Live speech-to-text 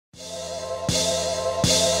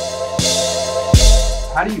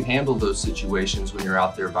How do you handle those situations when you're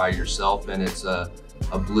out there by yourself and it's a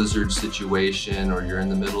blizzard situation, or you're in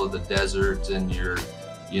the middle of the desert and you're,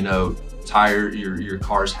 you know, tired, your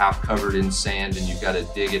car's half covered in sand and you've got to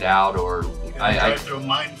dig it out, or drive through a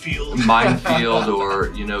minefield. Or,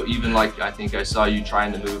 you know, even like I think I saw you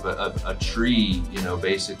trying to move a tree, you know,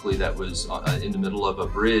 basically that was in the middle of a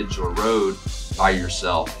bridge or road by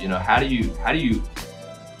yourself. You know, how do you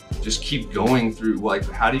just keep going through, like,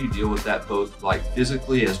 how do you deal with that both like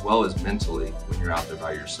physically as well as mentally when you're out there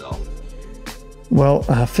by yourself? Well,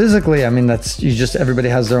 physically, I mean, everybody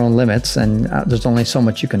has their own limits, and there's only so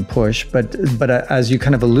much you can push. But as you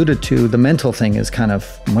kind of alluded to, the mental thing is kind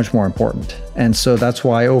of much more important. And so that's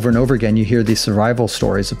why over and over again, you hear these survival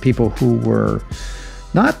stories of people who were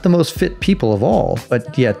not the most fit people of all,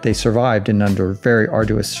 but yet they survived in under very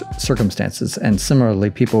arduous circumstances. And similarly,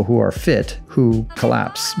 people who are fit who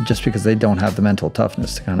collapse just because they don't have the mental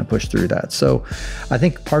toughness to kind of push through that. So I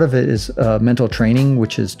think part of it is mental training,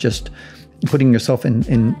 which is just putting yourself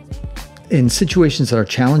in situations that are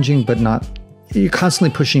challenging, but not, you're constantly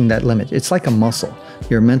pushing that limit. It's like a muscle.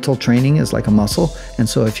 Your mental training is like a muscle. And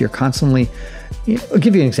so if you're constantly, I'll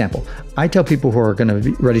give you an example. I tell people who are going to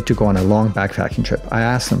be ready to go on a long backpacking trip, I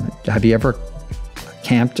ask them, have you ever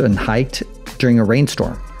camped and hiked during a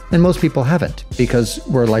rainstorm? And most people haven't, because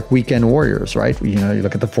we're like weekend warriors, right? You know, you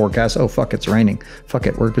look at the forecast, oh, fuck, it's raining. Fuck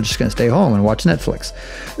it, we're just gonna stay home and watch Netflix.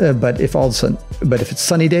 But if it's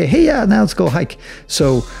sunny day, hey, yeah, now let's go hike.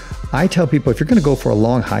 So I tell people, if you're gonna go for a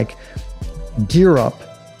long hike, gear up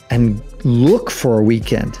and look for a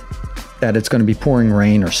weekend that it's gonna be pouring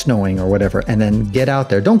rain or snowing or whatever, and then get out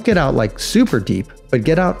there. Don't get out like super deep, but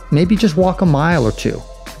get out, maybe just walk a mile or two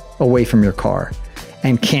away from your car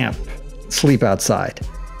and camp, sleep outside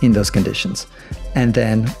in those conditions. And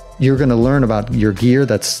then you're going to learn about your gear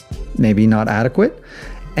that's maybe not adequate.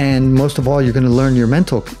 And most of all, you're going to learn your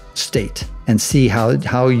mental state and see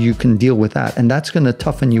how you can deal with that. And that's going to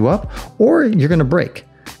toughen you up, or you're going to break,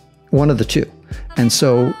 one of the two. And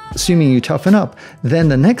so assuming you toughen up, then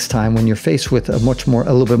the next time when you're faced with a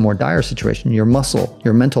little bit more dire situation, your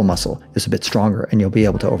mental muscle is a bit stronger and you'll be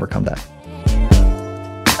able to overcome that.